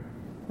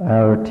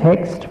Our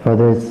text for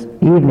this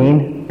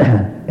evening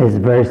is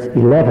verse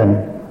 11.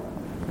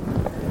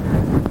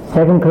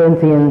 2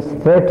 Corinthians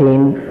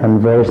 13 and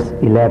verse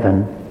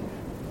 11.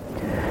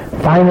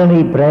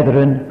 Finally,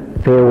 brethren,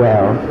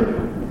 farewell.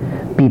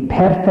 Be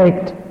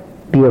perfect,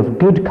 be of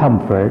good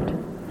comfort,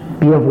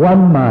 be of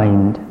one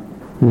mind,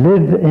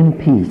 live in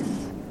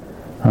peace,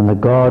 and the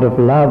God of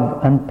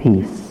love and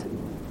peace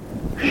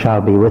shall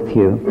be with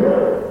you.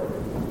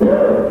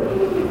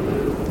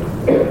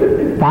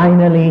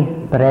 Finally,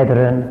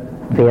 brethren,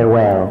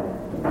 farewell.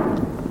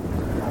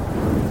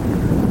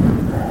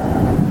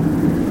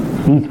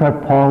 These were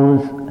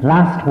Paul's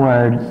last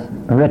words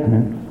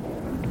written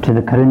to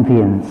the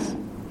Corinthians.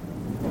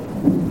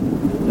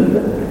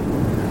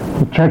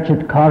 The church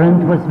at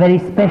Corinth was very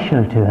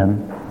special to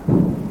him.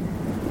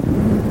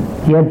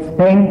 He had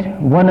spent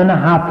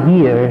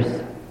 1.5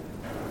 years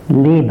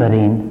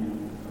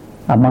laboring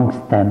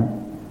amongst them.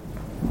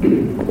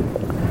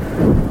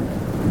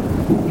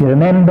 You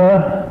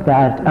remember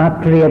that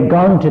after he had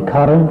gone to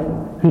Corinth,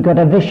 he got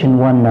a vision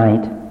one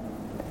night.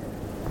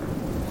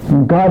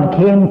 And God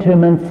came to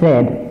him and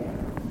said,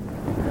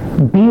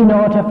 "Be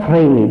not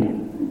afraid.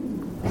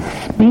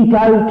 Speak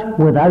out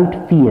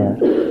without fear.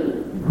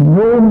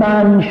 No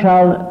man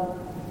shall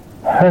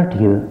hurt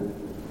you.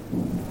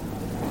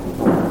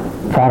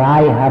 For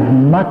I have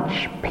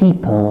much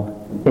people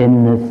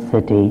in this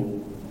city."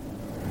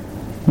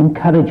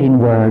 Encouraging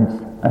words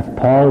as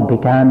Paul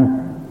began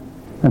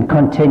and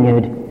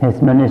continued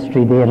his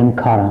ministry there in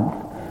Corinth.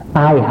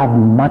 I have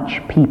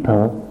much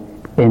people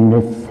in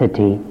this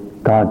city,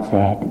 God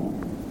said.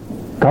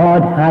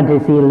 God had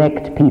his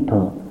elect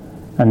people,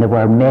 and there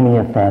were many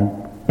of them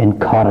in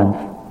Corinth.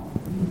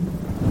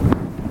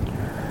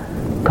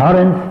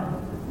 Corinth,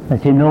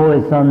 as you know,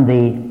 is on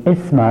the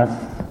isthmus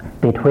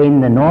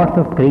between the north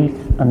of Greece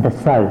and the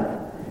south,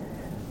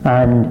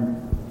 and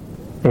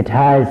it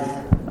has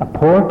a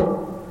port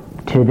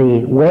to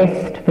the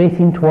west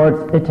facing towards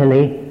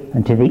Italy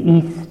and to the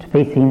east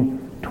facing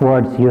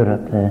towards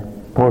Europe, the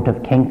port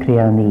of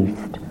Cenchrea in the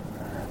east.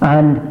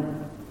 And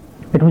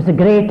it was a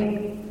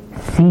great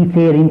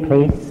seafaring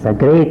place, a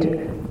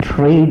great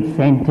trade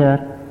centre,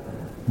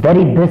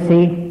 very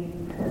busy,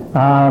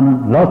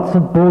 lots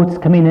of boats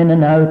coming in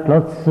and out,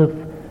 lots of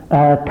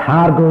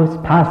cargoes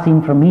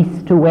passing from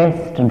east to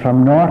west and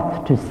from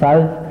north to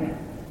south.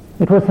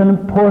 It was an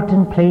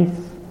important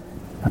place,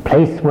 a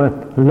place with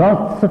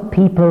lots of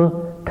people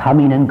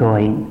coming and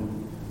going.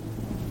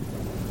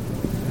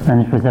 And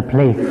it was a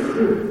place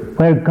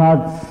where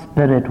God's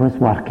Spirit was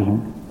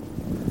working.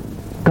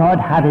 God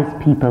had his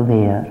people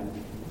there.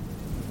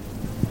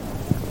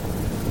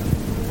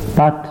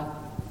 But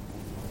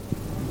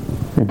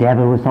the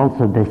devil was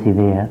also busy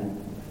there.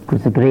 It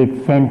was a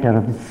great centre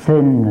of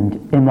sin and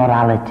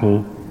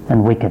immorality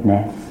and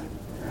wickedness.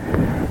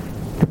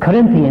 The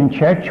Corinthian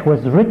church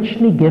was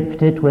richly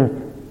gifted with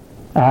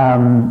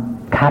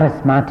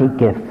charismatic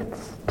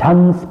gifts,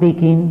 tongue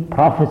speaking,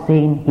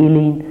 prophesying,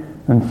 healing,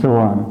 and so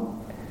on.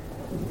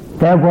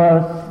 There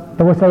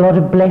was a lot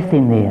of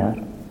blessing there.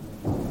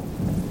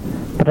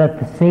 But at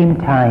the same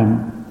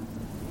time,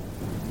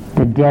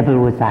 the devil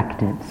was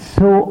active.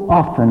 So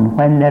often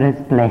when there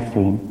is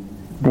blessing,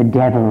 the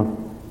devil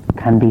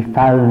can be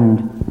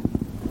found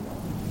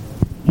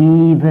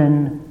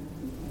even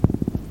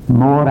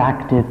more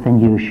active than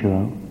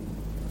usual.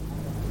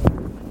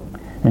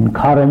 In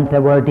Corinth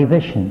there were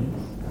divisions.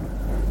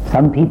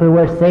 Some people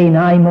were saying,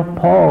 "I'm of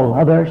Paul,"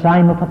 others,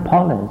 "I'm of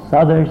Apollos,"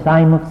 others,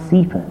 "I'm of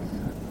Cephas."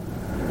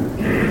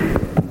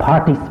 The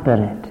party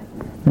spirit.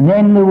 And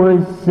then there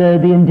was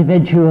the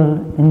individual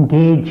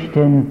engaged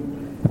in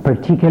a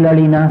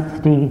particularly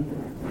nasty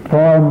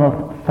form of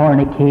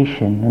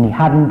fornication, and he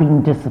hadn't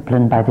been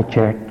disciplined by the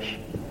church.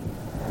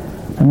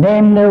 And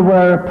then there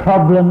were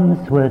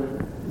problems with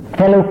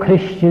fellow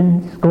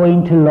Christians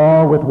going to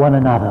law with one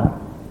another.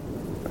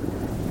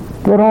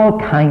 There were all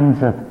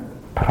kinds of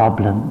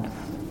problems.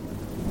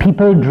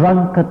 People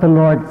drunk at the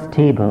Lord's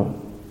table.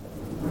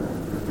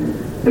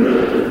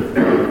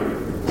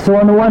 So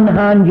on the one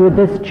hand, you had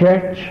this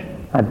church,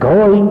 a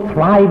growing,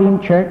 thriving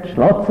church,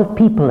 lots of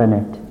people in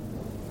it.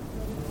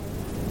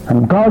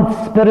 And God's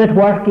Spirit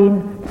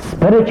working,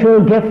 spiritual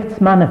gifts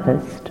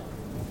manifest.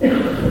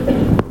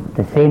 At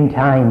the same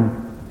time,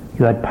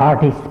 you had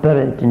party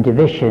spirit and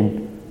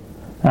division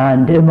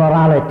and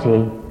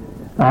immorality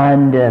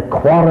and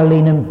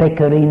quarreling and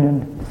bickering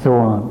and so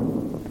on.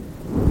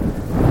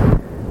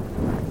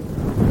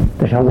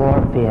 There's a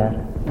warfare,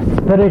 a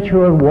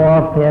spiritual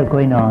warfare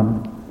going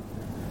on.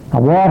 A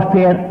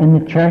warfare in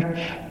the church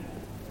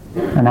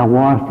and a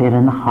warfare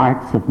in the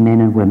hearts of men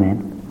and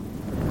women.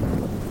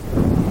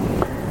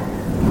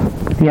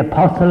 The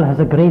apostle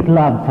has a great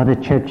love for the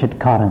church at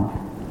Corinth.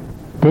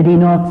 Did he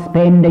not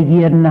spend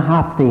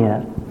 1.5 years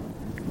there?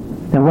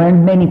 There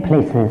weren't many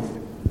places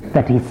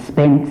that he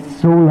spent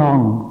so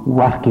long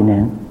working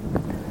in.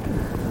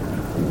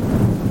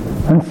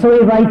 And so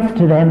he writes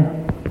to them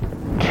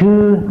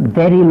 2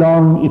 very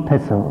long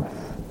epistles.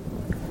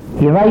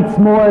 He writes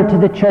more to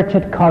the church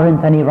at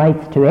Corinth than he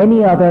writes to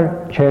any other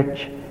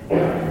church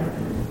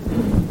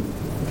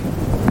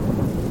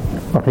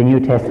of the New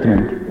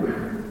Testament.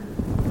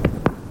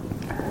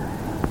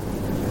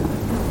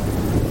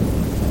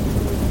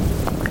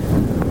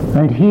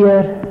 And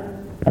here,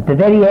 at the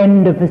very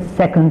end of the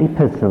second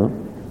epistle,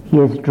 he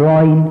is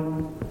drawing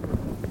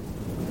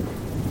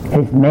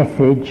his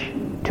message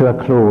to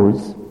a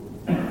close.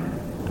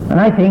 And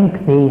I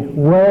think the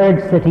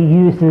words that he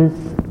uses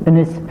in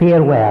his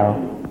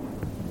farewell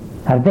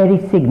are very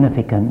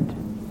significant,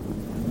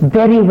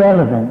 very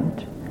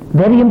relevant,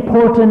 very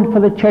important for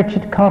the church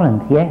at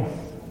Corinth, yes,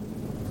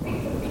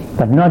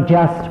 but not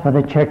just for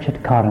the church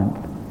at Corinth,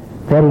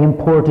 very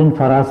important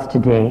for us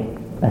today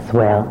as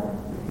well.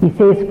 He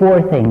says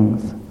 4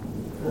 things.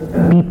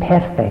 Be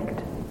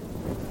perfect.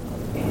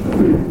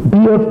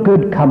 Be of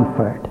good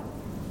comfort.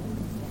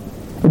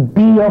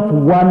 Be of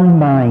one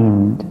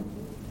mind.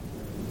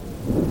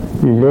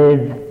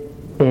 Live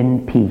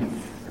in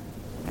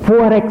peace.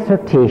 4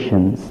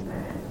 exhortations.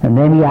 And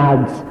then he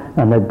adds,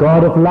 and the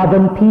God of love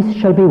and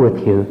peace shall be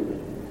with you.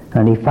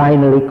 And he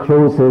finally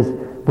closes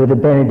with a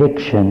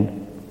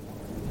benediction.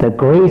 The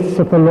grace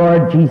of the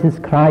Lord Jesus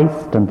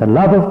Christ and the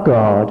love of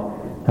God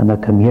and the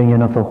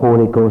communion of the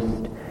Holy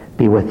Ghost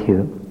be with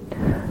you.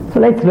 So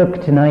let's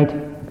look tonight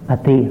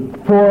at the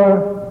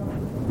 4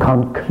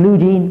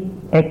 concluding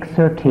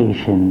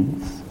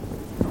exhortations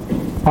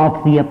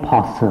of the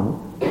apostle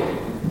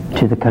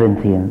to the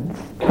Corinthians.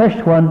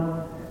 First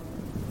one,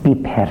 be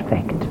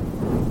perfect.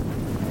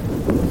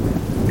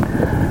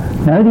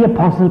 Now the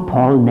apostle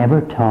Paul never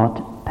taught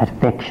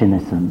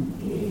perfectionism.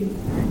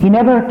 He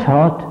never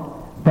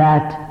taught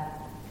that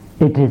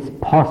it is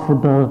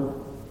possible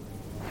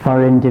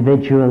for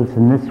individuals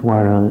in this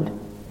world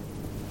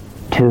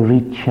to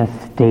reach a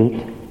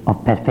state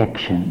of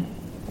perfection.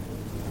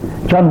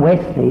 John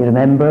Wesley,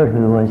 remember,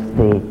 who was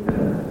the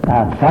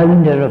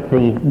founder of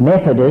the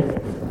Methodists,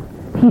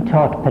 he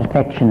taught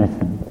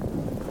perfectionism.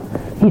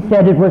 He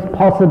said it was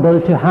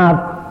possible to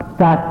have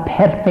that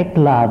perfect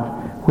love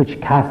which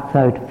casts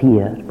out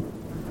fear,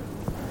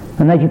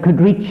 and that you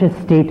could reach a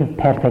state of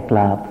perfect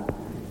love.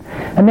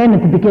 And then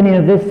at the beginning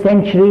of this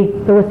century,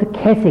 there was the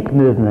Keswick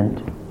movement,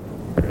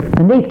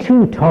 and they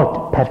too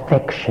taught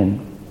perfection.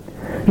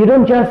 You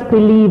don't just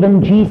believe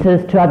in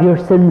Jesus to have your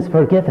sins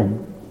forgiven.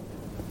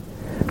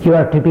 You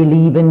are to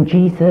believe in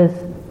Jesus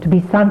to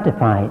be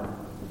sanctified.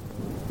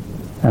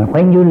 And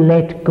when you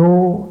let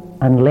go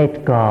and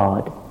let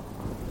God,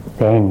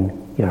 then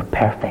you're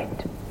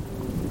perfect.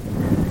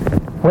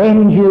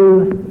 When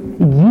you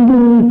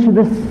yield to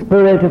the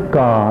Spirit of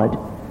God,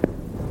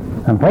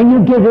 and when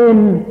you give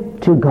in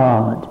to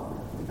God,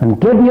 and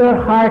give your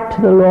heart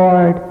to the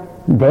Lord,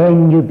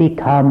 then you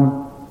become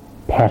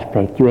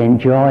perfect. You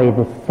enjoy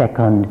the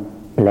second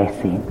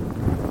blessing.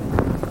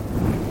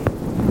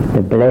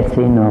 The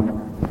blessing of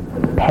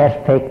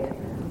perfect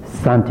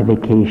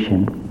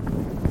sanctification.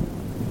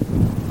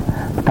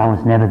 But that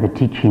was never the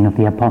teaching of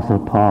the Apostle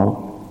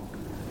Paul.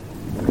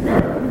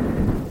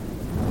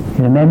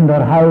 You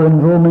remember how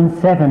in Romans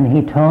 7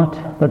 he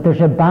taught that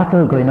there's a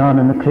battle going on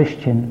in the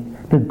Christian.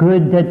 The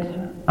good that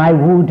I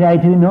would I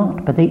do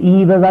not, but the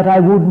evil that I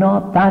would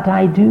not, that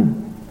I do.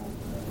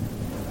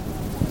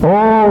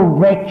 O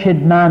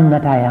wretched man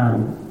that I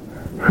am,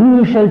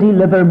 who shall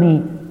deliver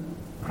me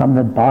from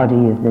the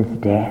body of this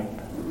death?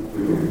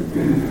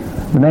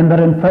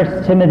 Remember in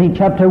 1 Timothy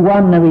chapter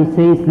 1, now he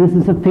says, this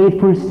is a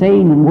faithful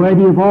saying and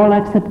worthy of all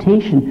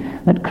acceptation,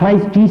 that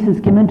Christ Jesus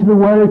came into the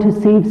world to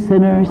save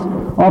sinners,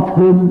 of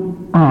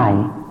whom I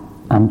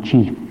am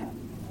chief.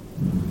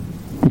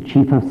 The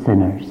chief of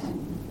sinners.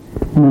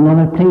 In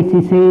another place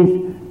he says,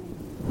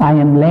 I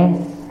am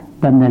less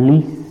than the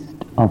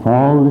least of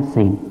all the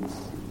saints,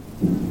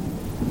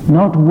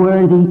 not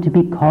worthy to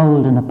be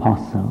called an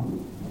apostle.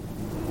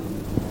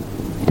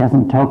 He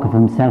doesn't talk of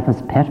himself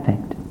as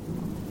perfect.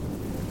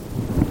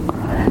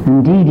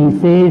 Indeed, he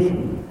says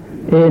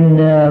in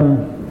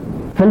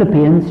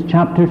Philippians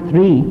chapter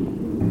 3,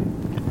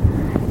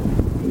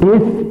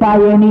 if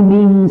by any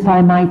means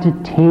I might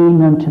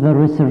attain unto the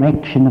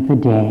resurrection of the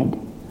dead.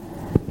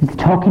 He's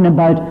talking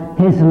about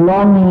his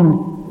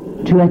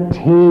longing to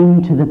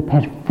attain to the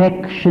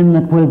perfection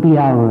that will be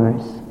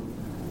ours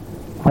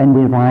when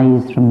we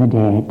rise from the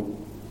dead.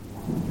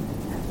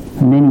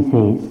 And then he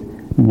says,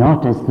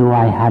 not as though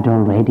I had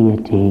already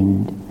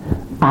attained,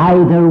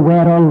 either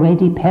were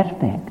already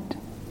perfect,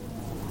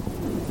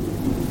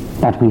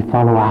 but we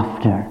follow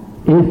after,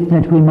 if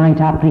that we might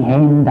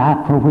apprehend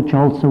that for which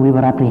also we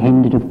were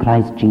apprehended of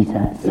Christ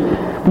Jesus.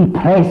 We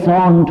press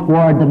on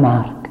toward the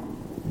mark,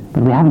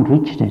 but we haven't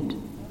reached it.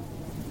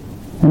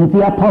 And if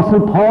the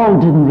Apostle Paul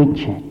didn't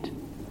reach it,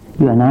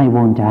 you and I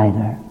won't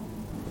either.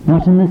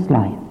 Not in this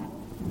life.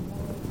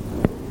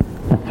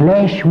 The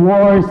flesh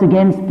wars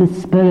against the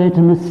Spirit,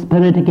 and the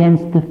Spirit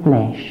against the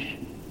flesh.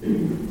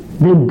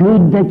 The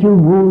good that you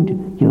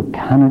would, you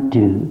cannot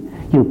do.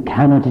 You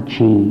cannot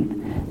achieve.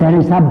 There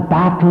is a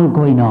battle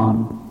going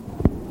on.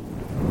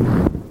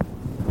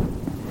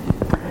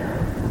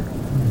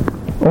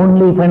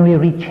 Only when we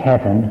reach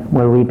heaven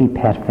will we be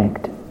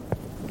perfect.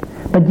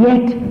 But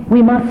yet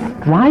we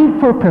must strive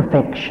for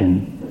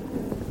perfection.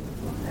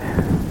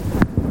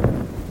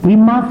 We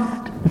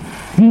must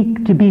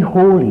seek to be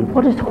holy.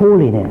 What is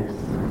holiness?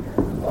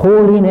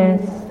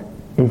 Holiness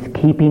is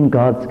keeping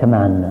God's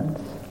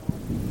commandments.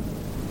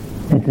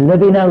 It's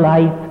living a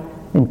life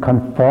in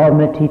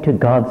conformity to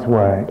God's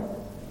word.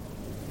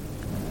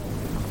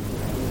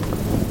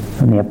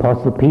 And the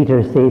Apostle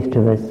Peter says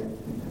to us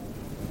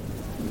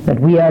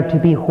that we are to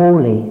be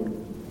holy,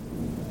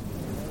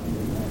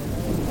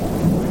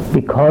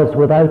 because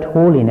without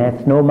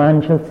holiness no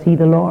man shall see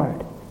the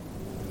Lord.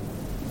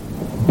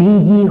 Be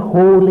ye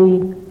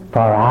holy, for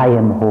I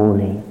am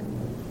holy,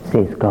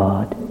 says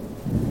God.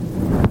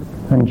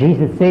 And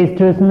Jesus says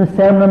to us in the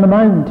Sermon on the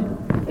Mount,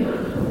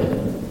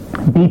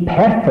 be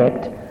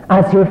perfect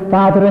as your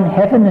Father in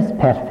heaven is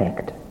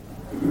perfect.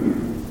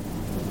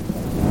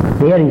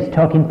 There he's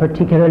talking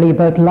particularly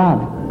about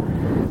love.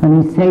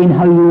 And he's saying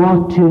how you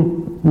ought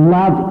to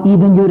love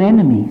even your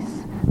enemies,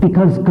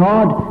 because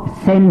God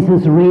sends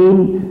his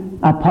rain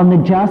upon the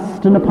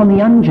just and upon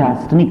the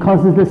unjust, and he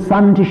causes the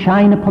sun to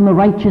shine upon the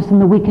righteous and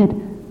the wicked.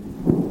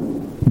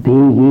 Be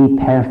ye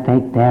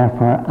perfect,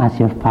 therefore, as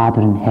your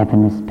Father in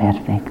heaven is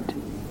perfect.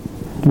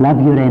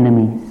 Love your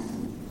enemies.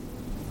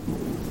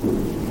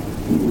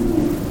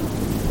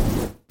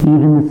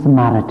 Even the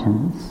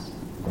Samaritans.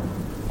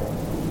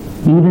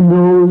 Even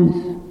those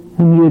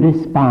whom you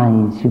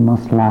despise, you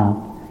must love.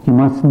 You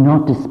must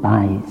not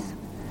despise.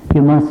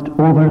 You must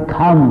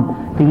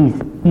overcome these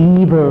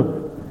evil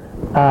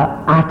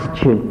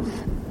attitudes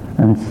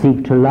and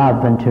seek to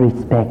love and to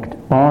respect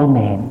all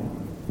men.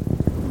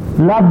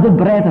 Love the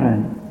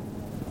brethren.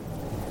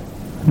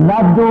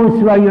 Love those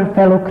who are your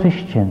fellow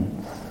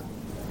Christians.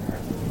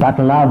 But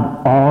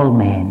love all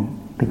men,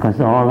 because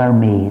all are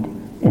made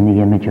in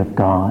the image of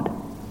God.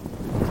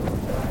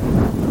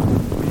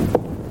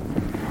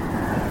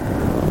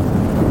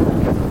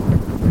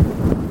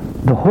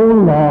 The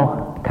whole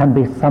law can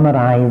be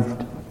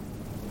summarized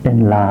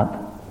in love.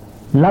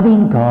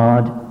 Loving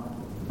God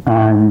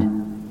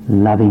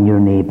and loving your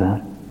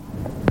neighbor.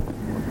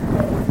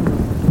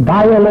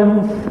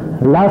 Violence,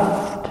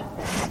 lust,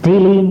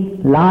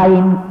 stealing,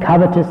 lying,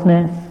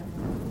 covetousness,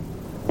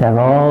 they're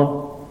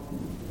all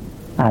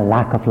a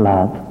lack of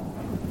love.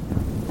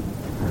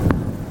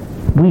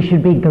 We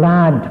should be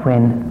glad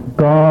when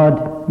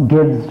God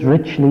gives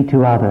richly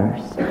to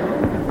others.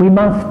 We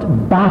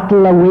must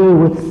battle away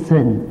with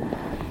sin.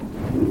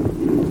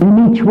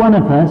 In each one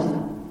of us,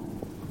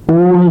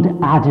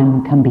 old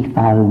Adam can be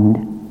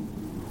found.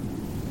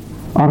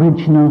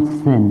 Original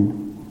sin.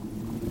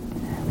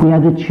 We are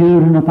the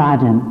children of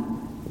Adam,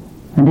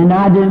 and in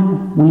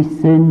Adam we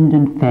sinned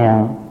and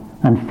fell,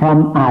 and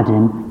from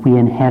Adam we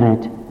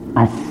inherit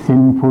a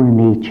sinful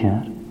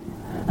nature.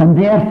 And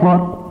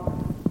therefore,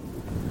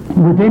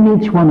 within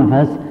each one of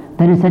us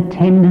there is a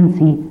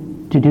tendency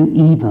to do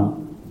evil.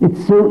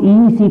 It's so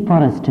easy for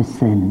us to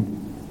sin.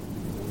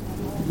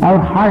 Our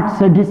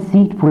hearts are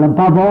deceitful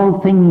above all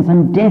things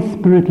and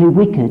desperately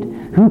wicked.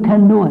 Who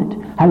can know it?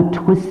 How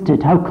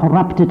twisted, how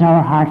corrupted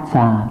our hearts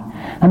are.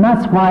 And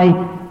that's why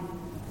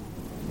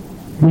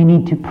we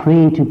need to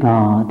pray to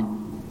God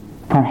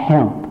for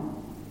help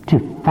to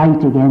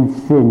fight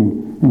against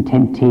sin and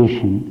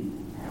temptation.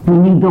 We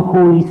need the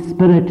Holy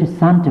Spirit to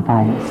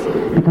sanctify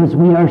us, because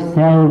we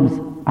ourselves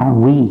are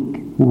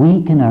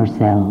weak in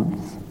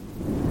ourselves.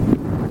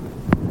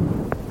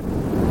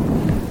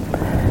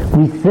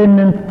 We sin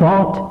in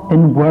thought,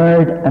 in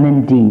word, and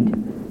in deed.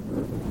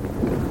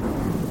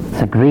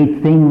 It's a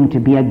great thing to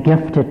be a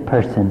gifted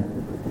person.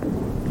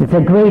 It's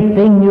a great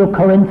thing, you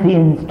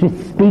Corinthians, to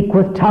speak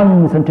with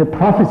tongues and to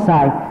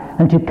prophesy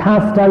and to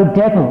cast out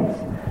devils.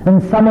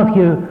 And some of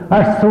you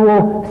are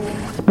so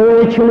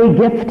spiritually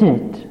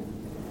gifted.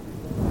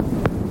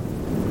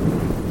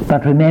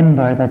 But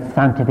remember that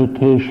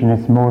sanctification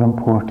is more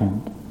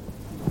important.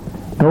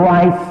 Though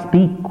I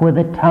speak with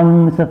the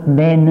tongues of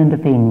men and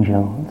of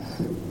angels,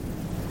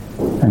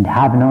 and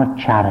have not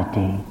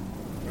charity,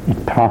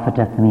 it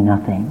profiteth me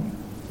nothing.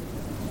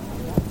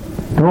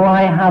 Though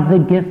I have the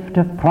gift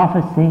of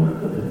prophecy,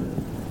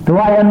 though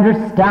I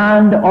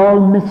understand all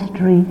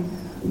mysteries,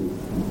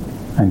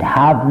 and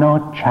have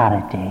not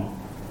charity,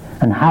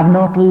 and have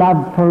not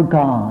love for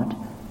God,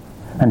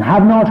 and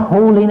have not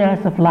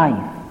holiness of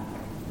life,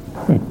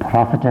 it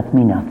profiteth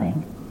me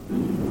nothing.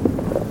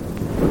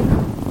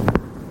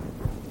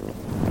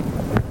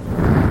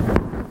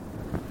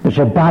 There's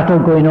a battle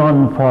going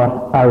on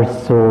for our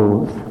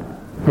souls.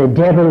 The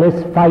devil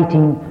is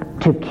fighting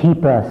to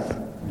keep us,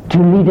 to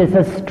lead us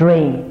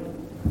astray,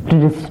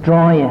 to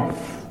destroy us.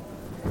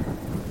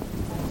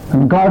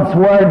 And God's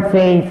word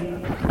says,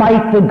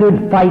 fight the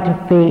good fight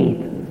of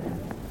faith.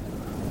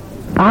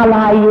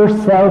 Ally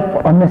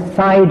yourself on the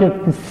side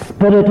of the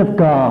Spirit of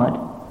God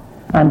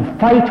and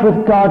fight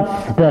with God's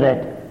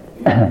Spirit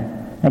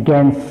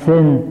against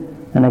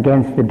sin and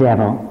against the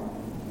devil.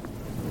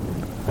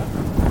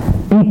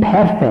 Be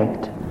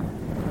perfect.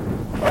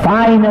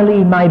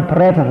 Finally, my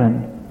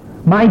brethren,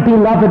 my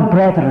beloved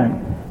brethren,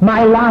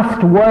 my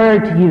last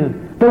word to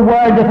you, the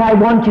word that I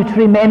want you to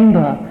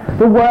remember,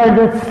 the word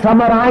that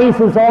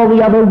summarizes all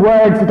the other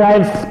words that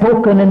I have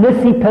spoken in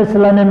this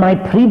epistle and in my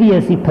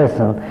previous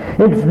epistle.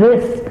 It's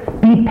this: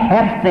 Be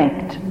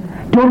perfect.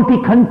 Don't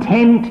be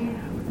content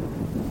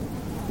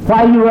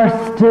while you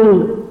are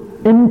still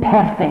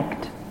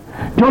imperfect.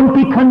 Don't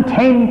be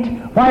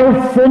content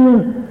while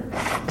sin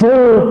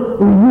still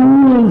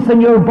rules in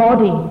your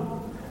body.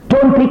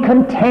 Don't be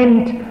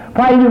content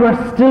while you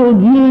are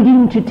still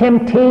yielding to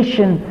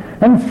temptation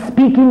and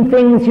speaking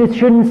things you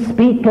shouldn't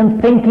speak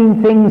and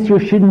thinking things you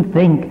shouldn't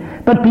think.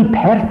 But be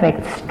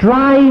perfect.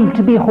 Strive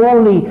to be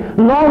holy.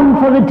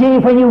 Long for the day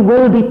when you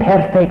will be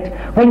perfect,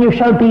 when you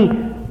shall be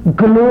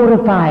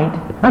glorified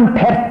and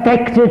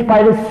perfected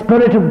by the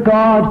Spirit of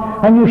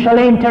God, and you shall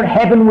enter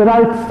heaven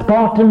without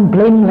spot and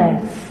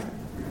blameless.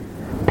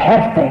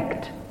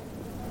 Perfect.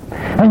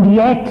 And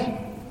yet,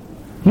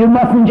 you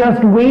mustn't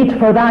just wait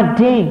for that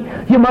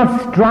day. You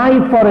must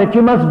strive for it.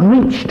 You must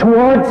reach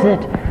towards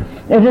it.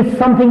 It is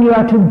something you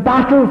are to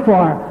battle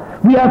for.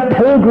 We are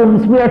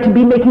pilgrims. We are to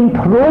be making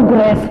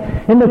progress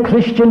in the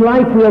Christian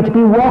life. We are to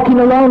be walking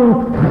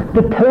along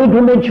the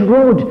pilgrimage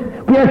road.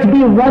 We are to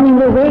be running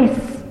the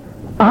race.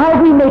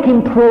 Are we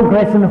making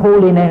progress in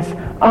holiness?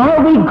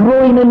 Are we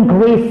growing in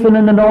grace and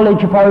in the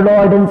knowledge of our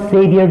Lord and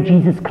Saviour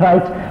Jesus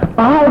Christ?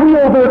 Are we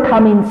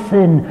overcoming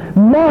sin?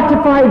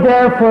 Mortify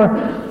therefore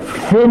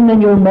sin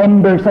in your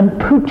members and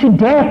put to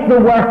death the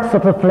works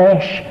of the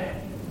flesh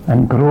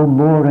and grow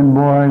more and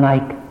more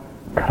like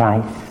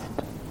Christ.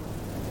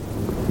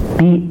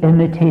 Be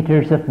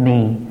imitators of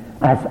me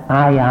as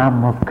I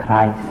am of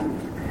Christ,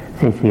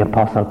 says the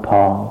Apostle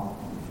Paul.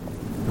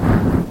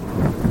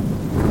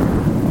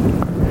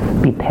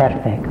 Be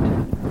perfect.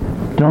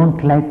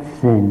 Don't let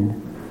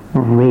sin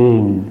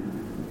reign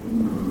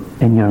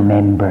in your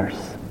members.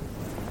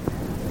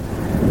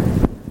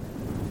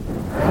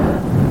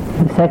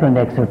 The second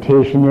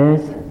exhortation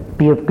is,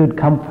 be of good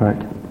comfort.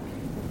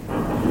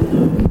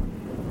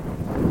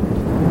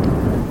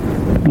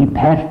 Be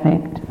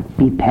perfect,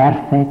 be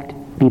perfect,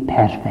 be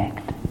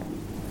perfect.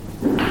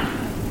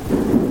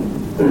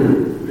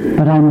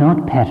 But I'm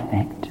not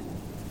perfect.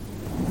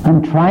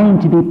 I'm trying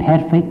to be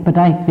perfect, but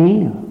I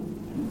fail.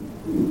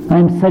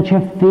 I'm such a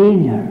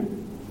failure.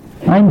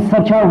 I'm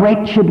such a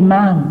wretched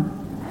man.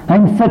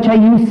 I'm such a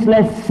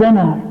useless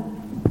sinner.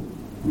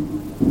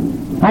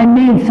 I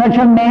made such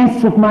a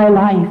mess of my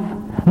life.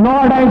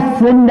 Lord, I've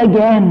sinned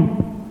again.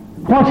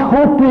 What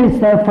hope is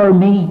there for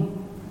me?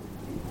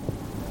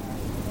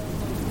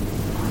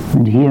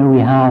 And here we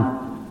have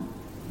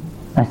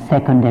a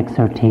second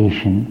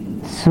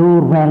exhortation, so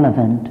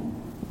relevant,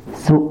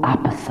 so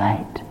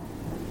apposite.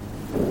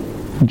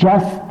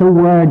 Just the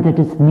word that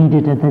is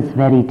needed at this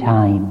very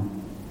time.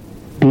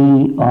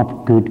 Be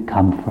of good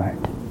comfort.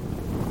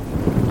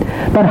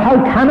 But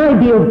how can I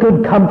be of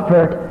good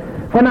comfort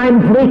when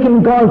I'm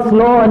breaking God's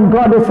law and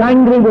God is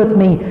angry with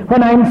me,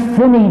 when I'm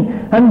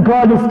sinning and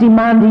God is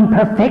demanding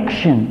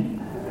perfection?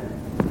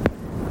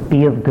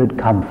 Be of good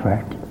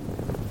comfort.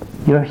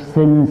 Your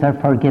sins are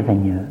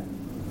forgiven you.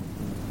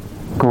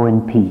 Go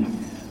in peace.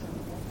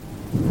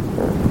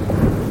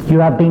 You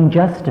have been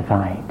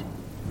justified.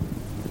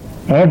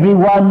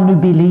 Everyone who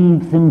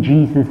believes in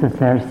Jesus as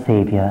their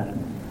Saviour,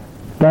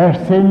 their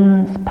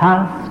sins,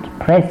 past,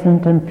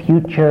 present, and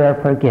future,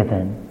 are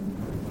forgiven.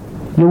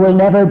 You will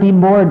never be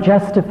more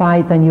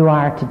justified than you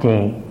are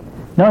today,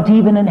 not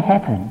even in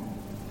heaven.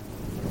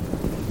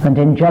 And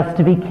in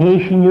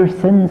justification, your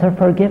sins are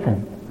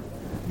forgiven.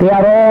 They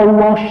are all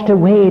washed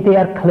away. They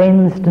are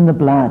cleansed in the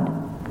blood.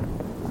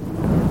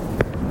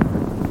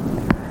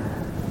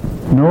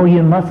 No,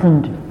 you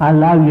mustn't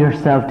allow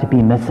yourself to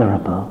be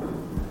miserable.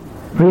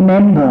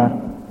 Remember,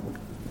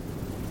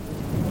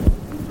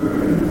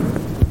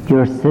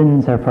 your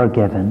sins are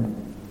forgiven.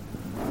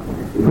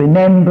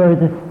 Remember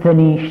the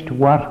finished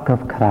work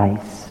of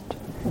Christ.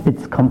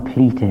 It's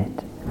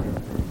completed.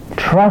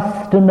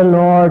 Trust in the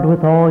Lord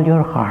with all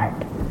your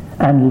heart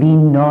and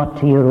lean not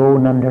to your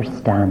own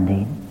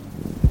understanding.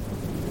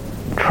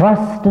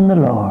 Trust in the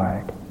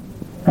Lord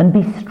and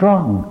be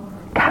strong,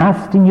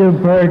 casting your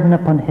burden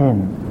upon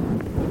Him.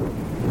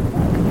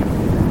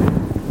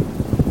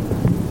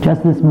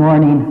 Just this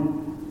morning,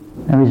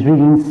 I was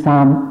reading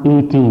Psalm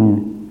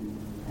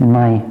 18 in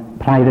my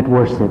private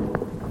worship.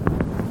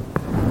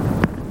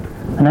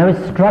 And I was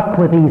struck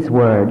with these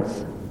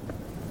words.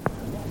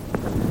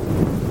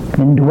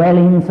 In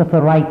dwellings of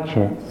the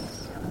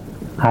righteous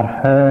are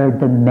heard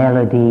the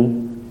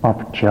melody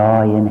of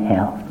joy and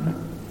health.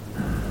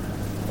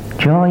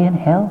 Joy and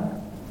health?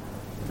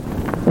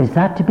 Is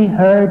that to be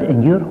heard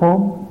in your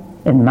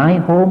home, in my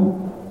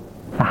home,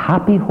 a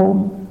happy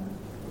home?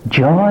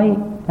 Joy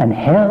and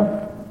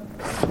health,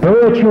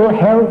 spiritual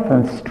health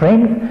and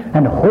strength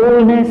and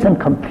wholeness and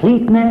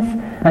completeness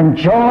and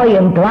joy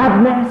and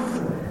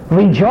gladness,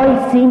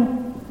 rejoicing,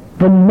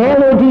 the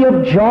melody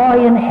of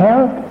joy and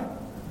health.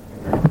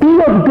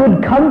 Be of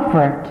good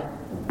comfort.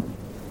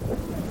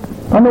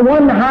 On the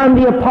one hand,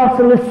 the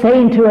apostle is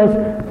saying to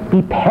us,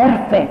 be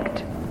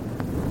perfect.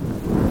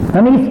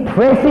 And he's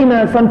pressing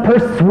us and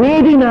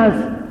persuading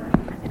us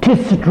to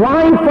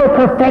strive for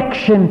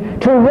perfection,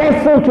 to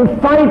wrestle, to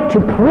fight, to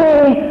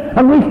pray,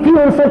 and we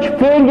feel such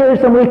failures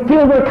and we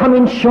feel we're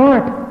coming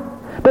short.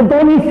 But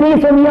then he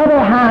says, on the other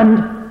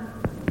hand,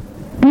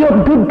 Be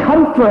of good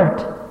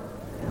comfort.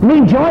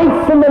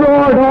 Rejoice in the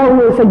Lord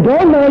always.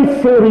 Again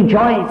I say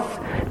rejoice.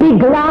 Be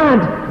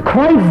glad.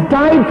 Christ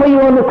died for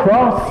you on the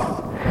cross.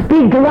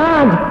 Be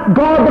glad.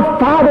 God the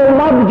Father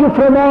loved you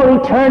from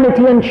all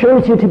eternity and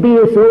chose you to be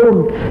his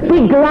own.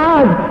 Be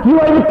glad. You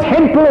are the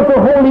temple of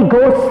the Holy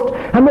Ghost,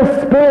 and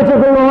the Spirit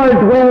of the Lord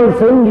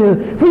dwells in you.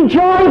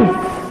 Rejoice.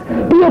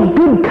 Be of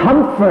good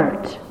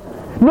comfort.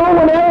 No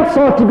one else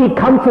ought to be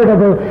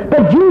comfortable,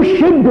 but you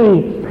should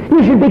be.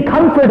 You should be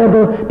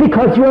comfortable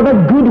because you have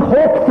a good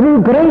hope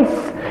through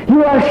grace.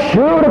 You are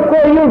sure of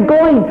where you're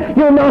going.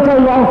 You're not a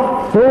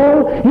lost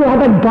soul. You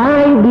have a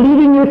guide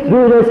leading you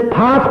through this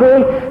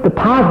pathway, the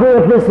pathway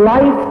of this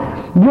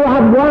life. You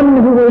have one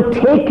who will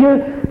take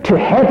you to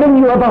heaven.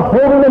 You have a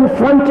home in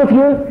front of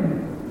you.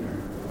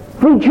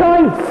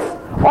 Rejoice.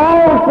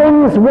 All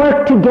things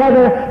work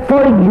together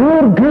for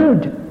your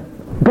good.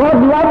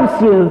 God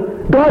loves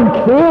you.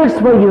 God cares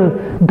for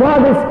you.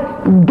 God is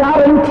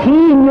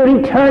guaranteeing your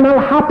eternal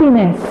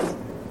happiness.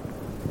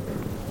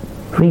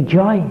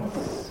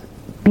 Rejoice.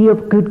 Be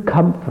of good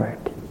comfort.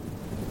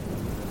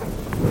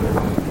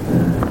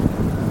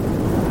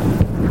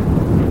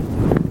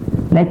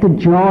 Let the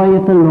joy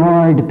of the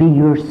Lord be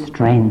your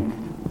strength.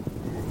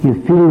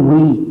 You feel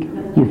weak.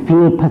 You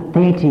feel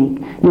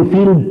pathetic. You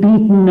feel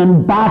beaten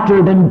and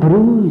battered and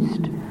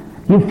bruised.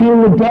 You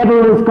feel the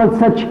devil has got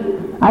such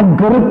a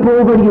grip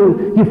over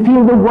you. You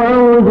feel the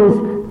world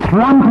is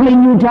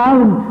trampling you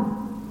down.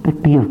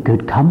 But be of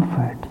good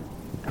comfort.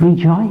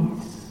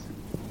 Rejoice.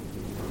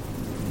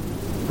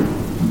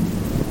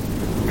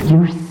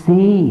 You're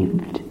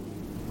saved.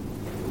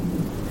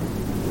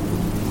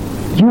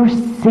 You're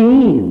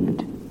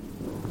saved.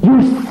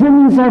 Your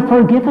sins are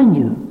forgiven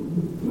you.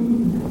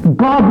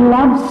 God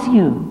loves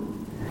you.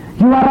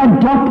 You are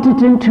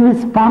adopted into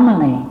his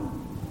family.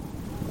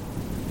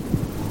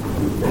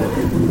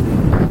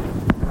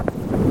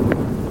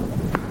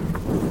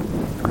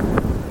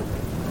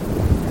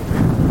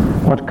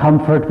 What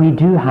comfort we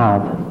do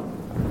have.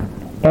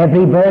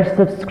 Every verse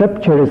of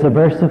Scripture is a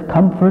verse of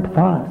comfort for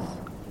us.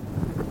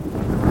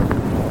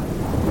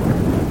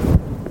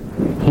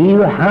 He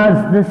who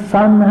has the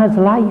Son has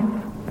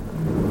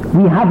life.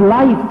 We have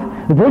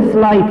life, this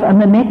life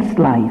and the next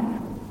life.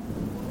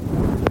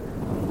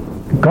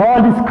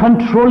 God is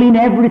controlling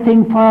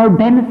everything for our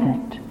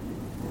benefit.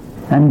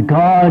 And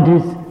God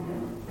is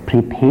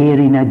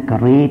preparing a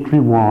great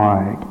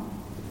reward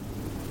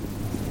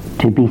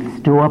to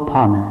bestow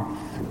upon us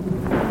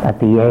at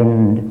the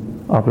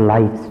end of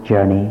life's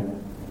journey.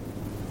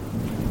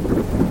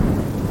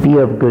 Be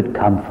of good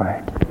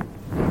comfort.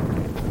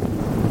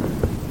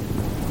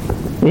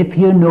 If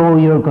you know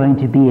you're going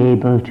to be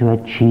able to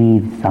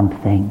achieve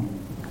something,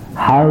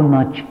 how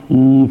much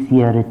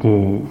easier it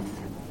is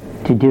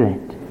to do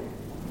it.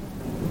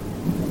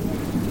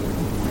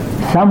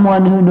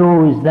 Someone who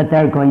knows that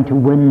they're going to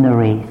win the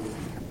race,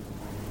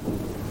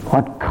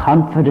 what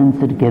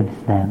confidence it gives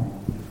them,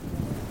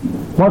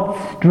 what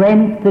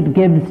strength it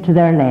gives to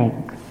their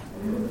legs.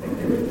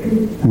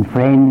 And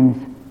friends,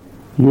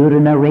 you're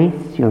in a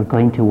race you're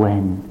going to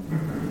win.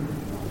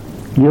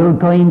 You're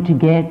going to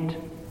get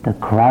the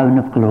crown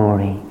of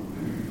glory.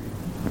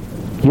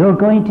 You're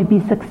going to be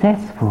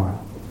successful.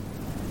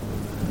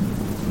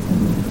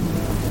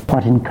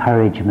 What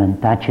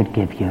encouragement that should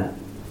give you.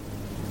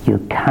 You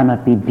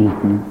cannot be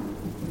beaten.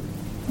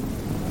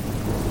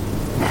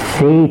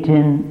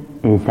 Satan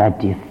is a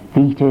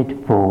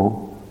defeated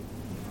foe.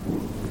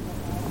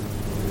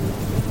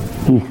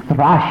 He's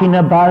thrashing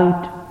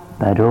about,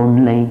 but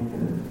only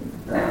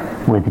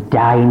with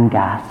dying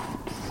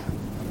gasps.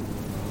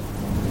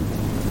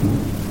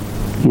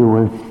 You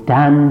will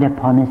stand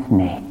upon his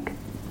neck.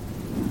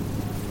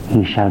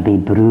 He shall be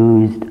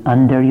bruised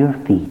under your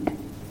feet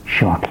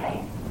shortly.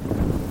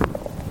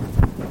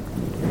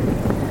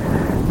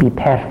 Be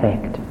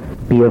perfect.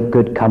 Be of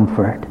good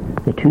comfort.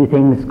 The two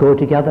things go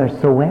together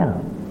so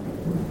well.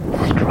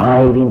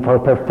 Striving for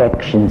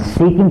perfection,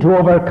 seeking to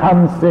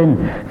overcome sin,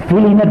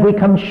 feeling that we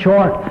come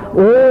short.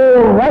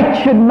 Oh,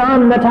 wretched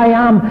man that I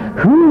am,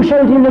 who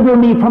shall deliver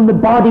me from the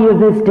body of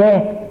this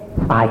death?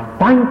 I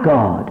thank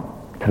God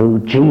through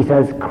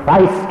Jesus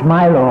Christ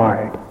my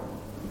Lord.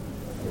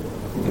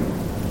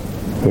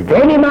 If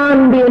any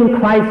man be in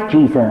Christ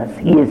Jesus,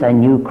 he is a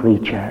new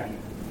creature.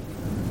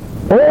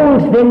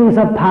 Old things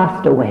have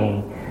passed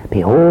away.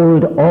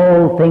 Behold,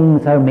 all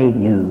things are made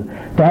new.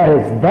 There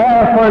is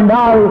therefore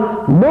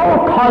now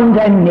no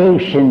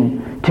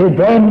condemnation to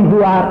them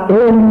who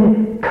are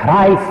in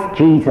Christ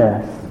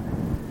Jesus.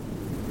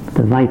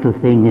 The vital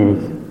thing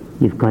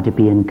is, you've got to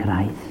be in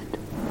Christ.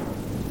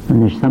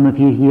 And there's some of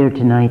you here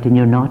tonight and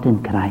you're not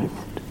in Christ.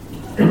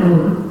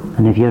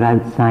 And if you're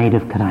outside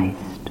of Christ,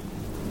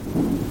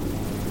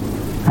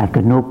 I've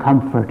got no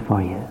comfort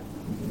for you.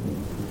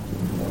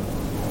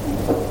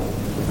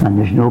 And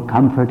there's no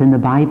comfort in the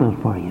Bible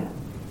for you.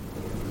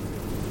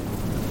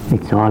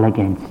 It's all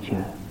against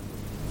you.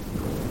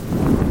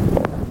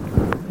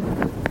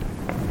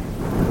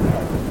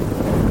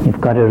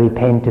 You've got to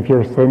repent of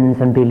your sins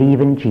and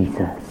believe in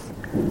Jesus,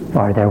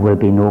 or there will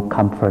be no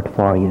comfort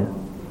for you.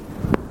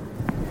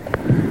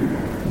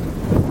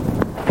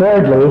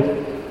 Thirdly,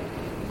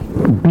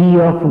 be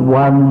of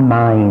one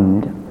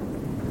mind.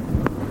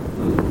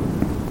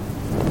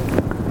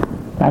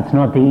 That's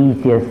not the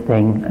easiest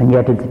thing, and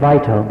yet it's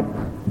vital.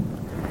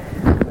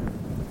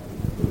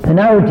 In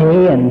our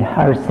day and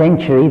our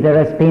century,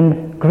 there has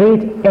been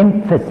great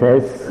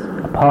emphasis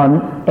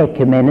upon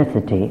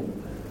ecumenicity,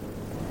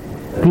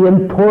 the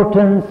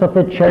importance of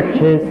the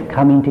churches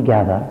coming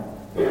together.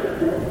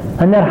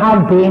 And there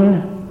have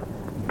been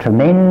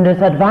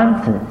tremendous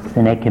advances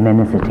in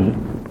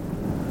ecumenicity.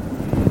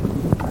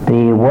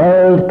 The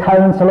World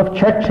Council of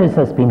Churches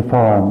has been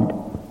formed,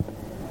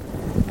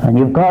 and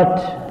you've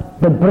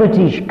got the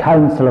British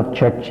Council of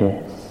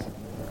Churches.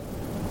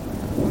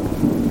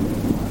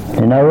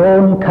 In our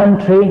own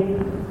country,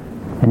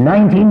 in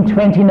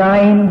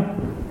 1929,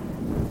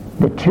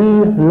 the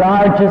two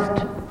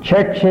largest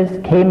churches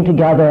came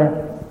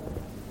together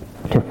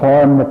to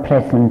form the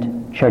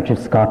present Church of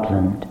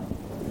Scotland.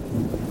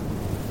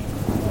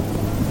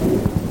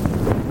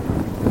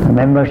 I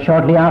remember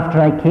shortly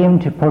after I came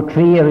to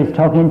Portree, I was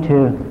talking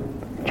to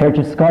a Church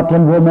of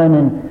Scotland woman,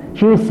 and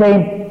she was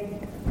saying,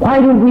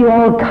 why don't we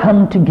all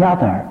come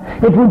together?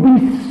 It would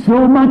be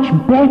so much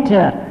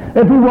better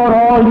if we were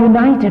all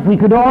united. We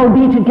could all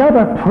be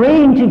together,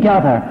 praying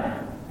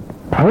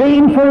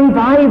for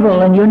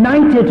revival, and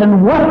united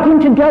and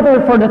working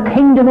together for the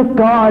kingdom of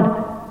God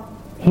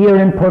here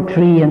in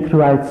Portree and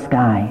throughout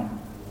Skye,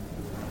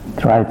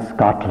 throughout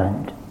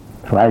Scotland,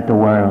 throughout the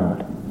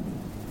world.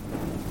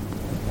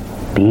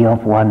 Be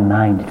of one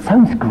mind. It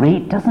sounds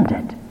great, doesn't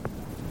it?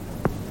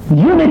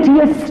 Unity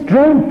is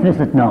strength, is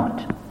it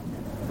not?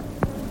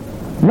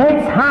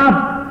 Let's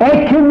have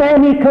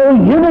ecumenical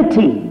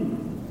unity.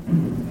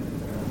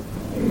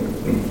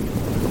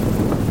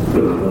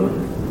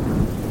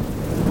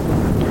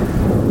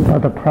 Well,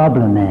 the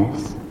problem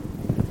is,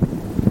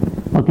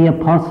 what the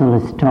apostle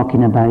is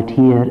talking about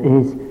here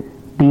is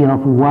be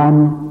of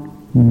one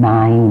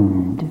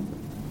mind.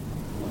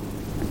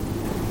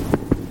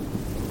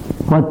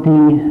 What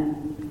the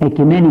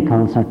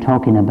ecumenicals are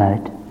talking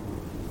about,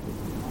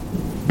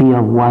 be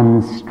of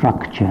one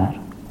structure,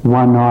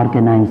 one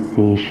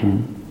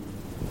organization.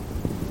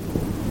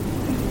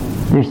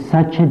 There's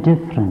such a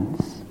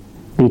difference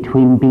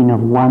between being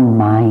of one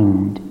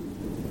mind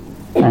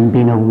and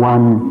being of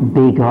one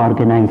big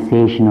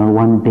organization or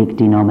one big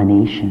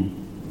denomination.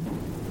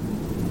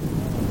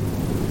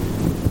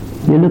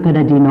 You look at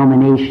a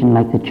denomination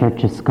like the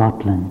Church of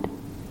Scotland.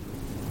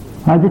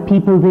 Are the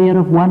people there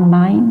of one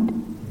mind?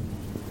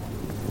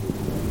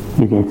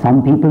 You get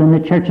some people in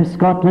the Church of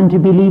Scotland who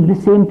believe the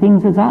same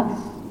things as us.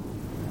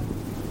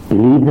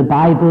 Believe the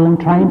Bible and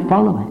try and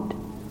follow it.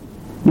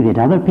 You get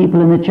other people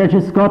in the Church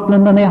of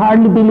Scotland and they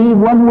hardly believe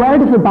one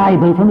word of the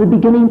Bible from the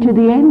beginning to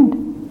the end.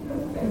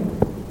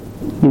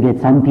 You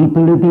get some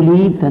people who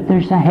believe that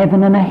there's a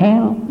heaven and a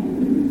hell,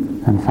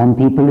 and some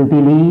people who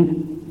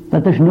believe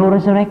that there's no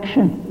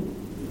resurrection.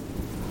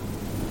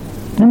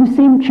 In the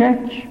same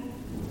church.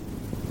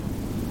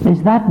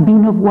 Is that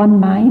being of one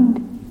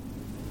mind?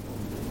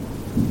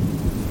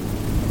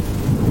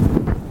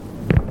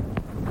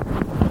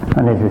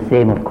 And it's the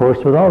same, of course,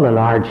 with all the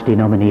large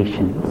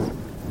denominations,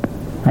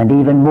 and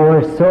even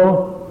more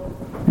so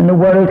in the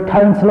World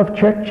Council of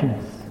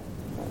Churches.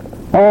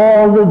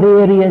 All the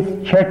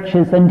various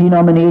churches and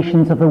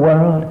denominations of the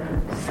world,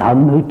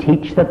 some who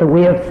teach that the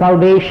way of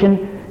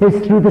salvation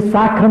is through the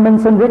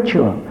sacraments and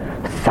ritual,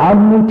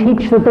 some who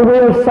teach that the way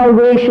of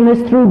salvation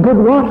is through good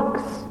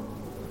works,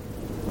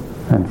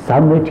 and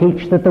some who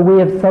teach that the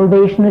way of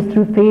salvation is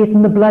through faith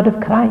in the blood of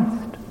Christ.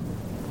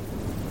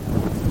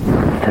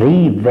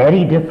 Three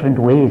very different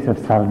ways of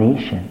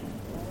salvation.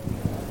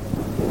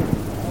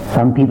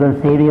 Some people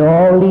say they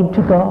all lead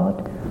to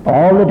God.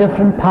 All the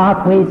different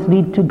pathways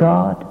lead to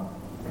God.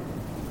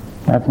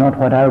 That's not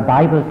what our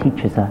Bible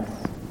teaches us.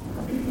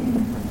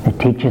 It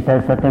teaches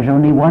us that there's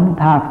only one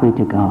pathway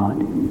to God.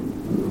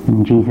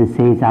 And Jesus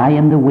says, I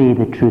am the way,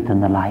 the truth,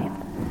 and the life.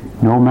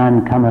 No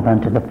man cometh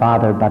unto the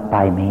Father but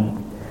by me.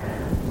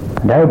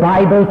 And our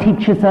Bible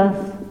teaches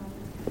us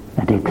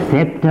that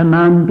except a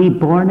man be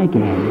born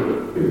again,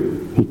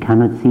 he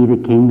cannot see the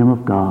kingdom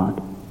of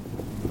God.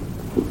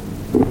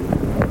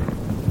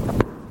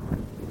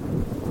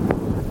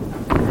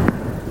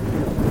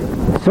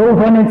 So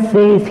when it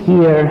says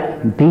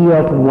here, be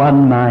of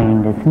one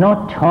mind, it's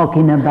not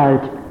talking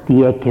about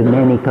the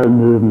ecumenical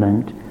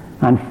movement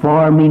and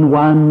forming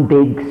one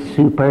big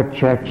super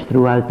church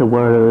throughout the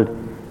world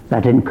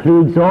that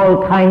includes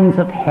all kinds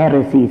of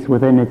heresies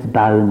within its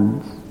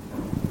bounds.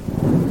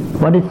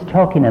 What it's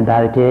talking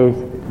about is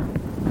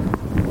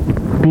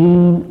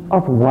being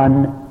of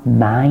one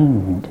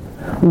mind,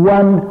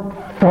 one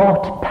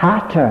thought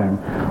pattern,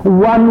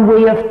 one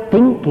way of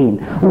thinking,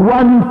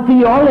 one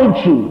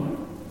theology,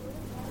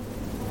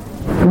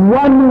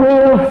 one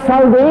way of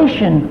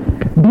salvation.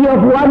 Be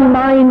of one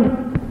mind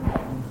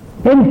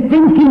in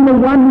thinking the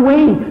one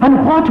way.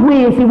 And what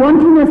way is he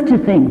wanting us to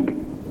think?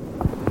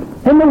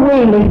 In the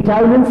way laid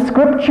down in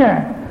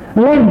Scripture.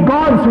 Let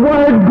God's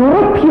Word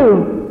grip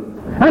you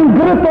and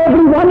grip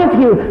every one of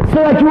you so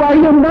that you are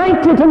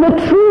united in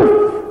the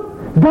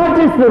truth That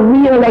is the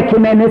real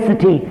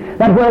ecumenicity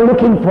that we're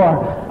looking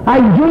for. A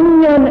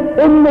union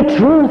in the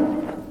truth.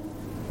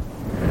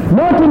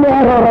 Not in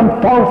error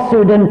and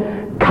falsehood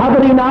and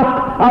covering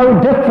up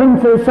our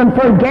differences and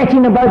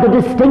forgetting about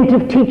the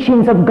distinctive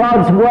teachings of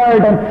God's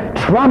Word and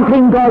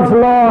trampling God's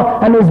law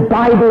and His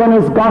Bible and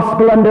His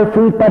gospel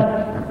underfoot,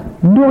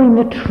 but knowing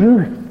the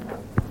truth.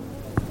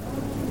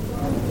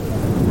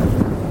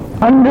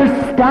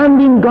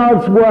 Understanding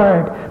God's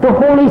Word, the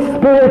Holy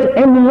Spirit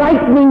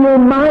enlightening your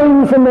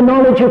minds in the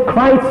knowledge of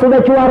Christ so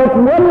that you are at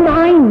one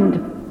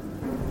mind,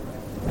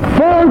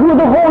 filled with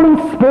the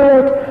Holy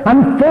Spirit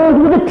and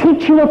filled with the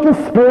teaching of the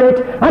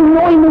Spirit and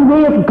knowing the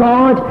way of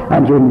God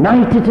and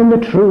united in the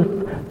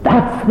truth.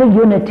 That's the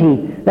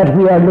unity that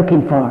we are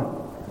looking for.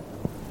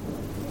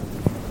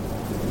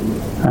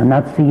 And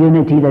that's the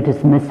unity that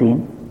is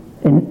missing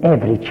in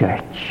every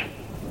church.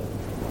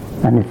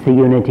 And it's the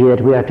unity that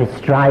we are to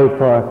strive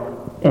for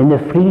in the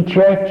free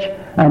church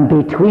and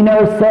between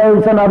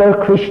ourselves and other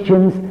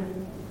Christians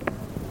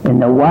in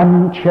the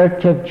one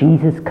church of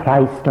Jesus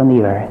Christ on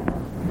the earth.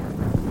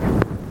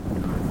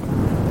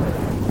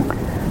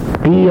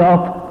 Be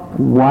of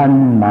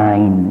one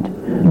mind.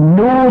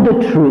 Know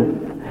the truth.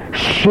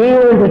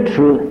 Share the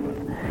truth.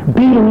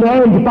 Be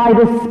led by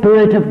the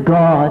Spirit of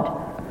God,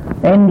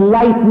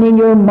 enlightening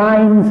your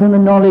minds in the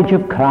knowledge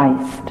of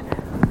Christ,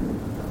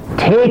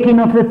 taking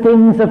of the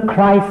things of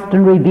Christ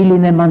and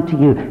revealing them unto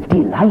you.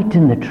 Delight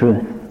in the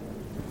truth.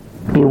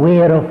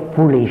 Beware of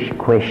foolish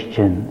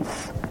questions,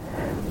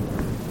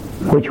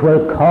 which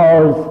will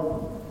cause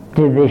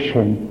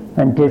division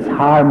and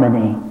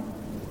disharmony.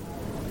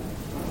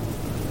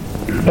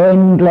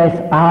 Endless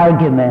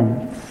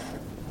arguments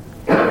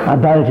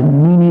about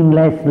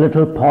meaningless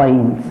little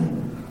points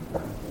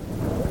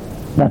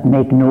that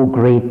make no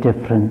great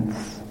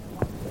difference.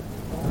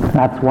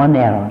 That's one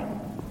error.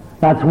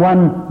 That's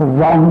one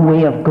wrong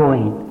way of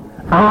going.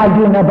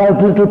 Arguing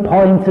about little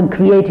points and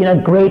creating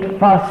a great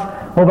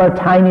fuss over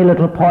tiny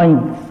little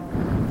points.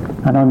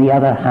 And on the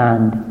other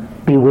hand,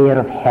 beware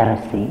of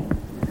heresy,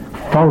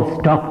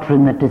 false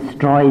doctrine that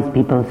destroys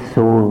people's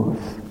souls.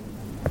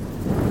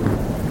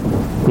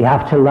 We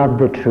have to love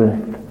the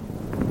truth.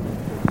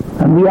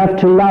 And we have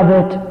to love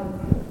it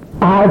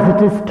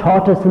as it is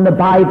taught us in the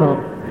Bible,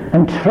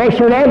 and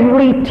treasure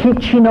every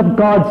teaching of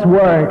God's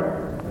Word,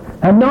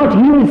 and not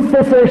use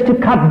scissors to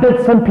cut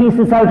bits and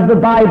pieces out of the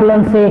Bible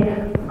and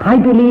say, I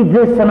believe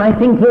this and I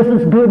think this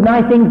is good and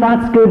I think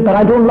that's good, but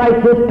I don't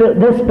like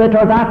this bit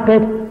or that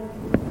bit.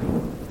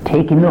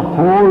 Taking the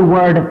whole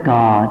Word of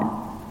God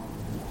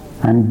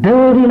and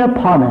building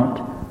upon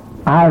it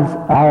as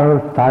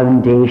our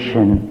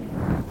foundation.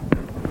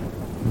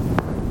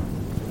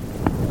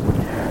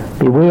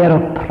 Beware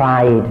of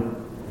pride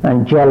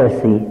and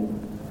jealousy.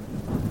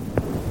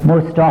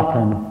 Most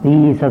often,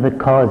 these are the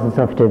causes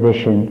of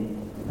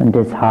division and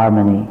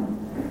disharmony.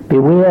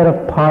 Beware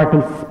of party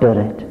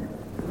spirit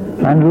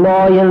and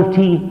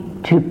loyalty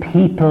to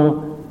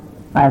people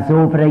as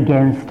over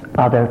against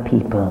other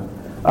people.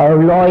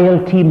 Our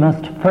loyalty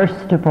must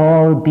first of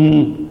all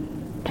be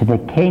to the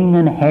King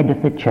and Head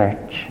of the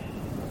Church.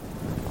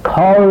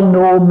 Call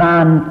no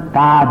man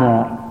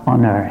Father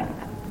on earth,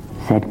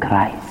 said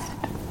Christ.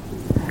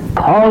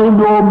 Call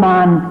no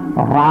man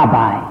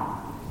Rabbi.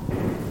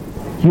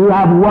 You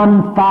have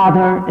one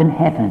Father in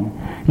heaven.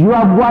 You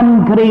have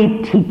one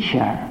great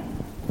teacher.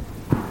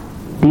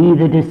 Be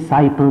the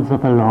disciples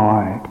of the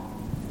Lord,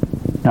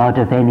 not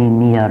of any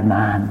mere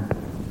man.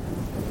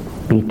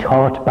 Be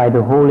taught by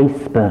the Holy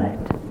Spirit,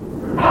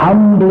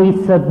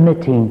 humbly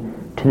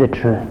submitting to the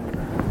truth.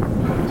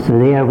 So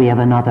there we have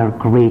another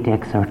great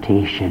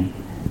exhortation.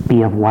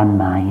 Be of one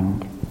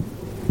mind.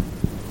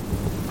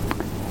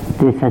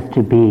 This has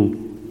to be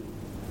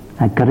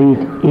a great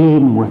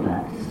aim with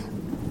us.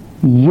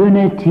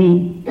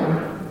 Unity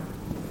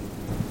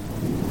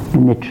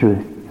in the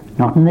truth,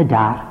 not in the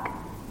dark.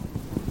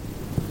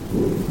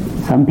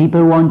 Some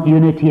people want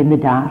unity in the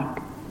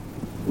dark,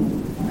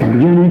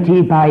 and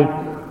unity by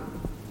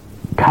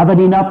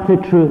covering up the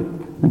truth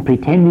and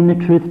pretending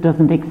the truth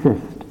doesn't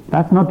exist.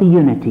 That's not the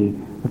unity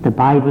that the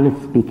Bible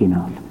is speaking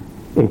of.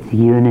 It's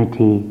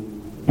unity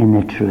in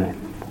the truth.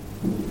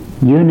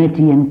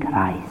 Unity in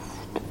Christ.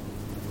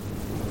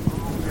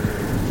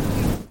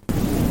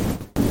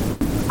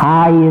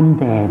 I in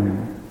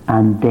them,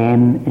 and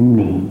them in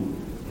me.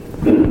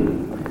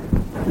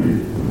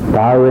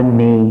 Thou in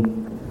me,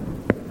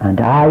 and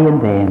I in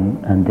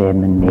them, and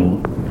them in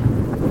me.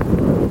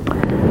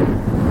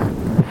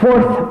 The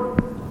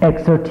fourth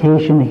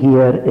exhortation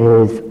here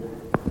is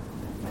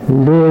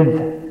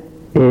live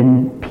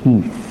in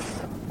peace.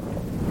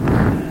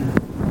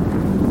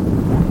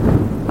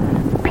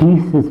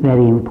 Peace is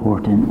very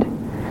important.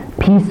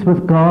 Peace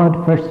with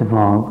God, first of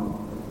all.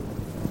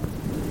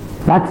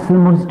 That's the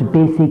most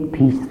basic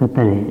peace that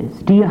there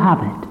is. Do you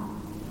have it?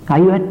 Are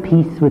you at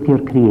peace with your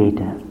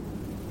Creator?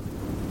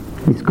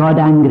 Is God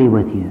angry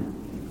with you?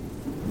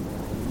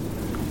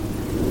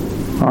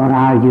 Or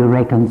are you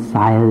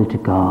reconciled to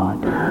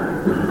God?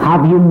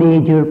 Have you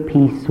made your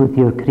peace with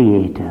your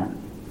Creator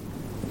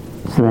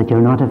so that you're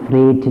not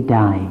afraid to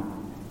die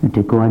and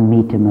to go and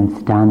meet him and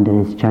stand at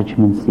his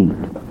judgment seat.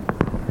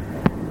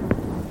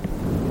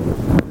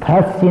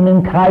 Trusting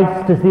in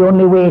Christ is the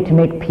only way to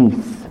make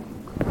peace.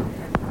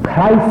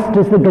 Christ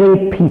is the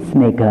great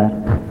peacemaker.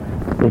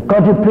 We've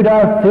got to put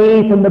our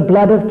faith in the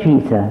blood of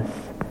Jesus,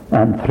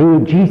 and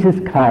through Jesus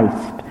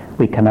Christ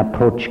we can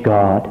approach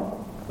God.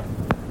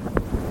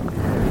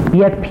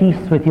 Be at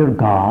peace with your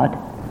God.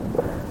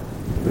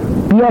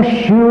 Be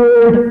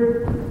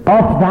assured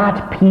of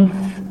that peace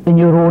in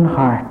your own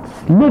hearts.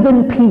 Live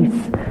in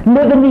peace.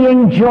 Live in the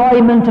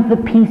enjoyment of the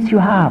peace you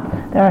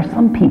have. There are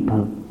some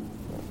people,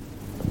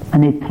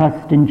 and they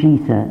trust in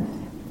Jesus,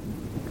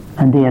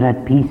 and they are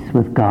at peace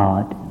with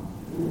God,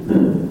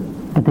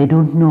 but they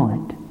don't know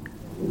it,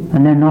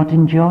 and they're not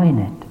enjoying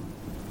it,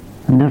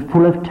 and they're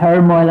full of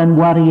turmoil and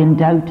worry and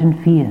doubt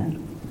and fear.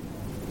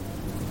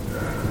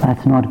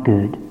 That's not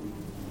good.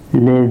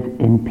 Live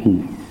in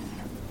peace.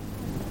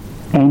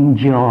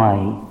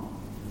 Enjoy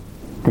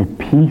the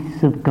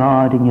peace of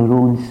God in your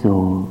own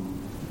soul,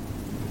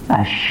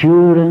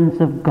 assurance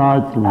of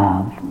God's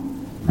love,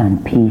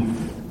 and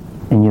peace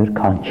in your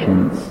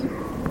conscience.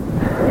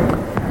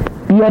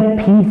 Be at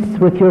peace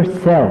with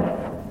yourself,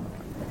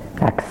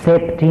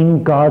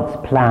 accepting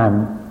God's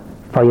plan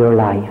for your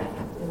life.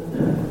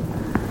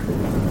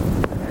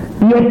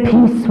 Be at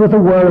peace with the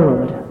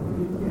world.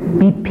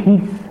 Be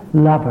peace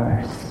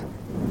lovers.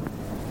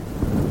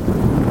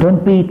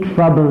 Don't be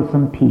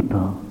troublesome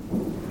people,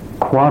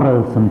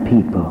 quarrelsome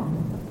people.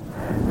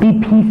 Be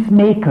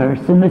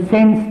peacemakers in the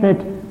sense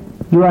that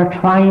you are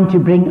trying to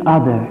bring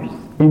others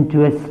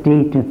into a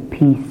state of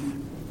peace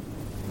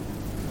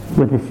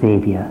with the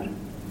Saviour.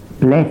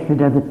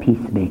 Blessed are the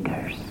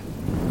peacemakers.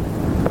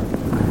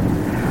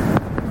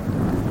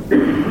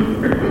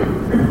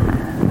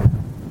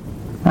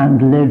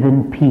 And live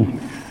in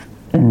peace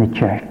in the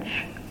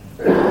church.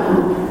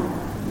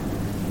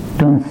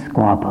 Don't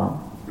squabble.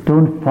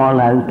 Don't fall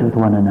out with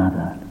one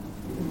another.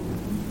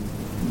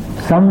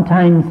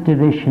 Sometimes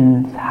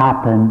divisions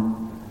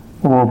happen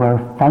over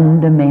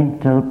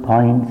fundamental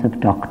points of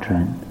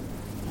doctrine.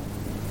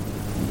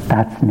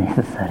 That's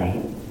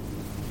necessary.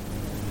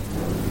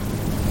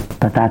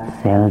 But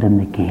that's seldom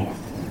the case.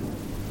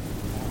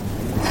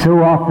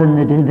 So often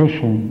the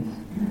divisions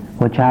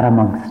which are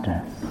amongst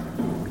us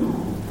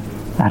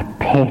are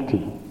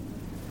petty,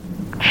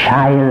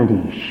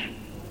 childish,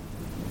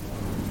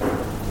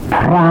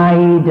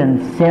 pride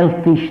and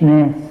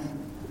selfishness.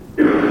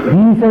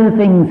 These are the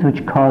things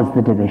which cause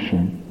the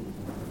division.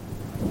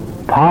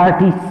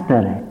 Party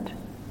spirit,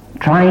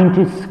 trying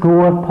to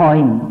score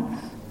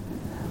points,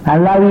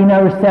 allowing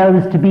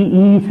ourselves to be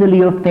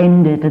easily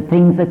offended at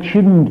things that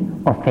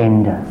shouldn't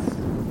offend us.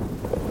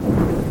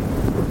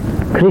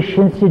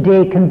 Christians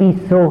today can be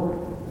so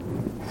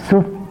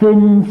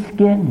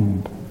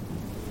thin-skinned.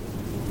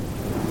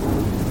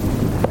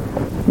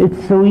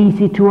 It's so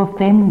easy to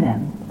offend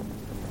them.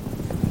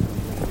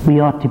 We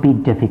ought to be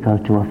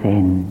difficult to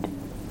offend.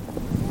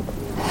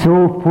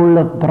 So full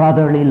of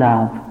brotherly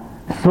love,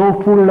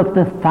 so full of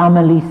the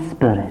family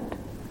spirit,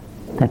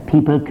 that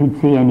people could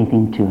say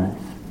anything to us,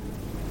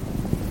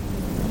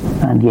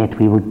 and yet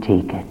we would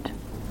take it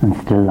and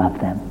still love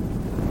them.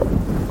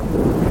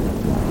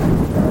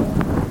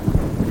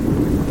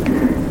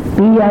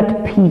 Be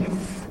at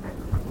peace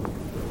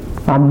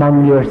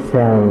among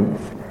yourselves.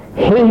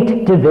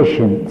 Hate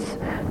divisions.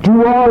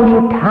 Do all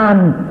you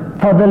can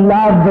for the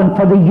love and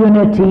for the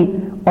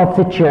unity of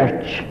the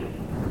church,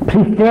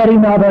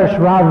 preferring others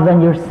rather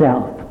than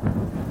yourself.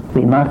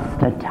 We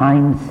must at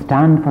times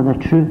stand for the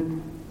truth.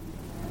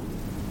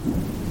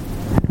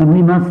 And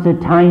we must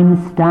at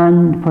times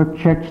stand for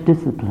church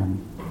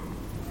discipline,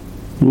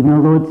 even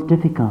although it's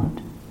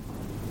difficult,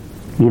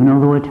 even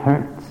although it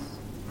hurts.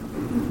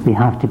 We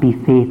have to be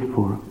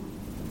faithful.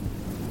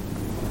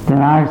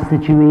 There are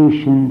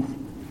situations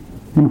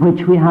in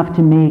which we have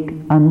to make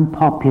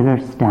unpopular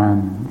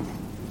stands.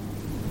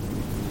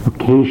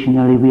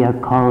 Occasionally we are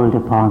called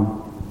upon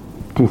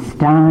to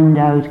stand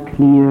out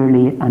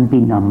clearly and be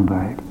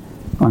numbered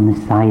on the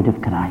side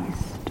of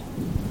Christ.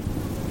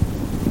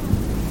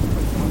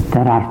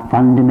 There are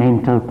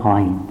fundamental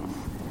points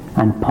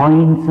and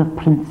points of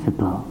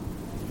principle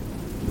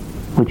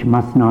which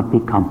must not be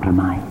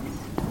compromised.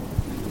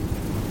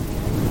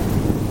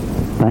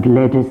 But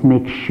let us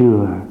make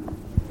sure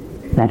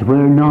that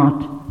we're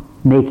not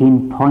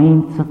making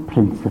points of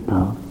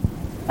principle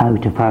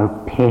out of our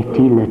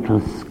petty little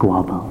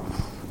squabbles.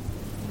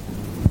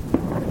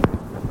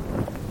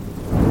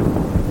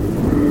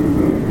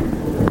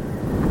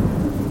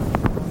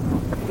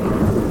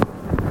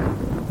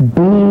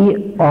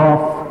 Be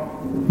of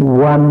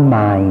one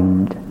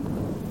mind.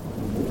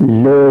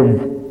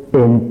 Live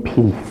in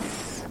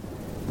peace.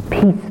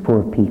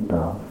 Peaceful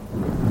people.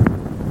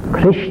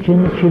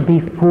 Christians should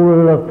be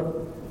full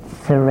of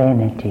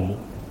serenity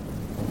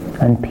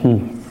and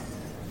peace.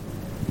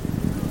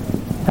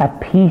 At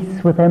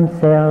peace with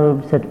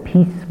themselves, at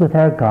peace with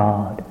their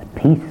God, at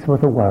peace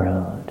with the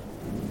world,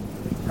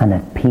 and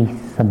at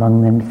peace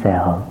among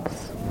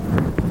themselves.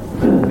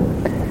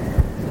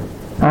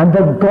 And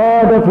the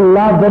God of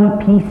love and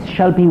peace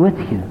shall be with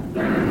you.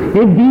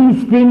 If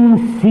these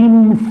things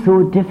seem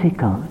so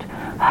difficult,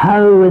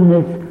 how in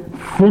this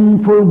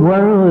sinful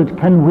world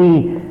can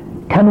we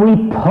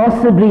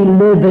possibly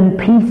live in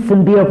peace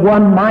and be of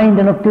one mind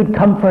and of good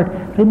comfort?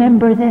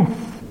 Remember this: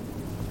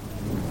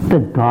 the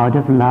God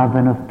of love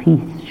and of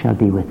peace shall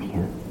be with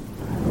you.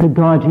 The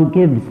God who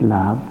gives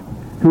love,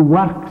 who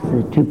works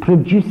it, who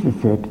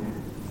produces it.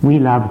 We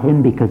love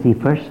him because he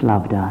first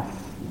loved us.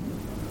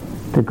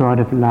 The God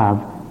of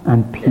love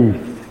and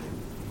peace.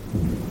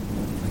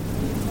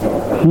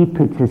 He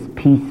puts his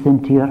peace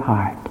into your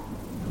heart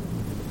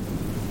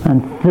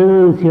and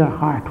fills your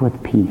heart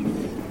with peace.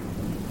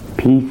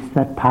 Peace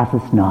that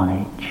passes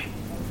knowledge.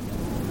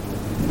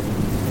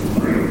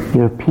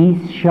 Your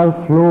peace shall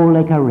flow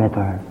like a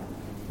river,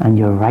 and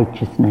your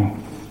righteousness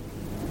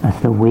as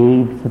the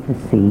waves of the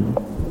sea.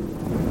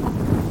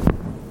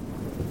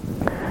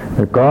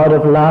 The God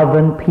of love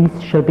and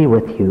peace shall be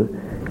with you.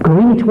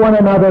 Greet one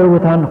another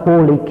with an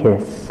unholy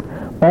kiss.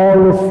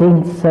 All the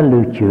saints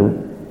salute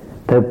you.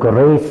 The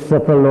grace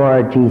of the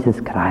Lord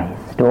Jesus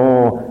Christ.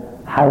 Oh,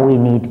 how we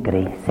need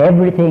grace.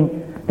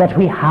 Everything that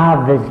we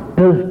have is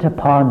built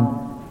upon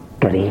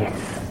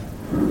grace.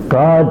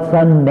 God's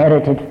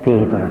unmerited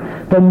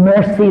favor. The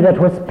mercy that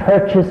was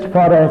purchased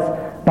for us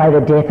by the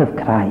death of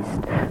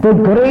Christ. The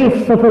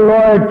grace of the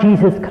Lord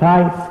Jesus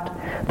Christ.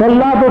 The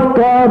love of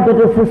God that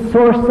is the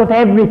source of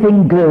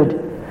everything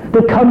good.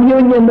 The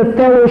communion, the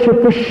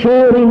fellowship, the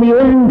sharing, the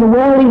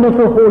indwelling of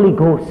the Holy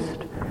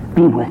Ghost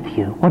be with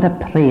you. What a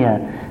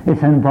prayer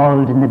is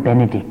involved in the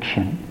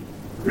benediction.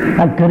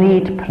 A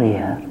great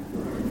prayer.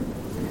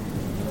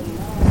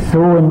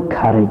 So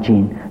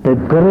encouraging. The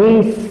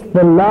grace,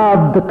 the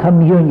love, the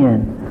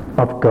communion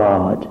of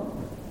God.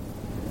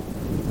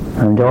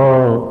 And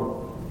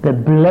all the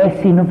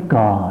blessing of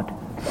God,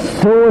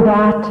 so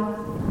that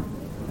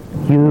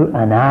you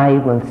and I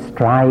will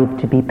strive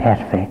to be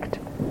perfect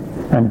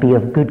and be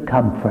of good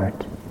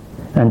comfort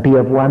and be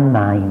of one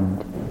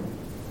mind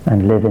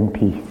and live in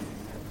peace.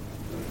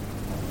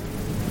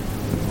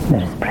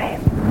 Let us pray.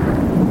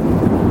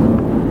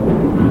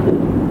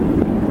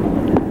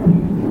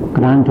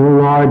 Grant, O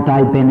Lord,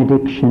 thy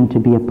benediction to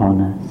be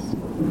upon us.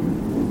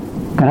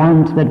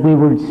 Grant that we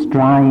will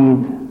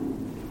strive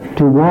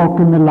to walk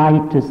in the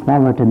light as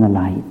thou art in the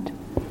light,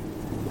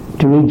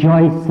 to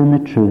rejoice in the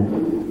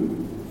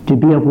truth, to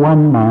be of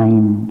one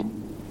mind,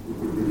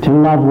 to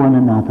love one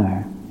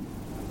another.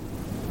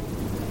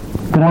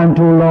 Grant,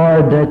 O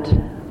Lord, that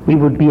we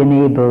would be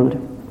enabled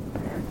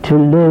to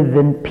live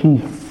in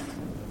peace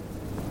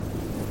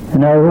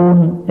in our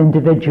own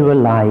individual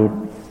lives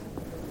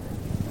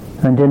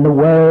and in the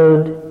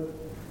world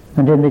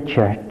and in the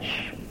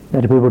church,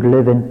 that we would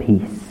live in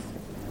peace.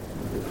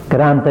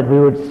 Grant that we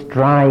would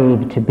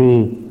strive to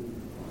be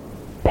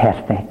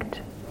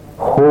perfect,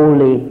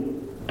 holy,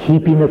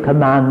 keeping the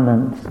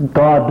commandments,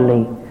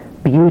 godly,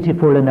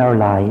 beautiful in our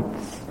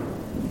lives,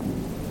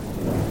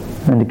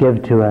 and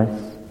give to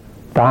us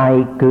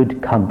thy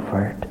good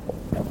comfort,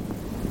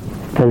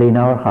 filling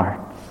our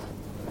hearts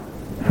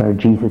for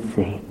Jesus'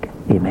 sake.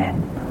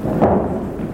 Amen.